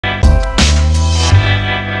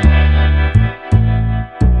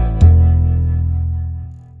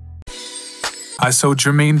I saw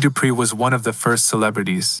Jermaine Dupri was one of the first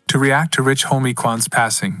celebrities to react to Rich Homie Quan's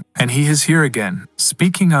passing, and he is here again,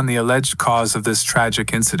 speaking on the alleged cause of this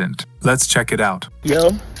tragic incident. Let's check it out.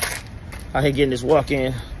 Yo, I here getting this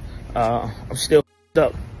walk-in. I'm still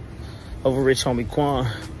up over Rich Homie Quan,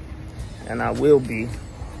 and I will be.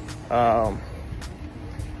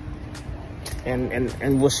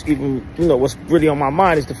 And what's even, what's really on my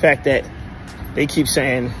mind is the fact that they keep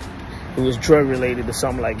saying it was drug related or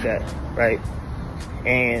something like that, right?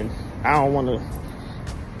 And I don't want to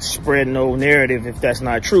spread no narrative if that's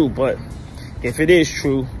not true, but if it is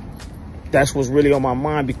true, that's what's really on my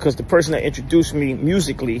mind, because the person that introduced me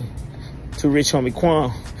musically to Rich Homie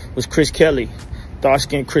Quan was Chris Kelly,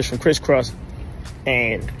 dark-skinned Chris from Crisscross.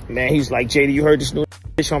 And man, he's like, JD, you heard this new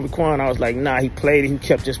Rich Homie Quan? I was like, nah. He played it. He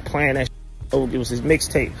kept just playing that shit. Oh, it was his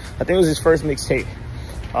mixtape. I think it was his first mixtape.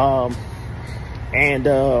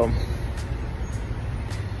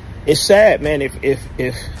 It's sad, man, if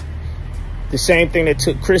the same thing that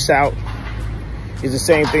took Chris out is the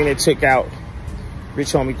same thing that took out Rich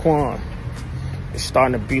Homie Quan. It's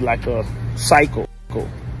starting to be like a cycle.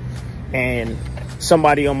 And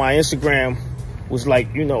somebody on my Instagram was like,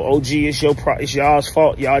 OG, it's y'all's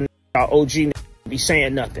fault. Y'all OG be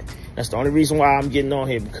saying nothing. That's the only reason why I'm getting on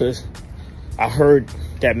here, because I heard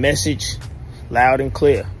that message loud and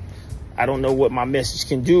clear. I don't know what my message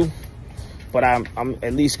can do, but I'm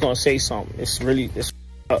at least gonna say something. It's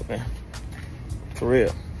up, man. For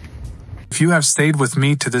real. If you have stayed with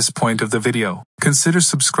me to this point of the video, consider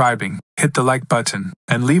subscribing, hit the like button,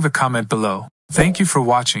 and leave a comment below. Thank you for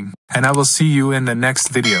watching, and I will see you in the next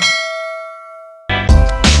video.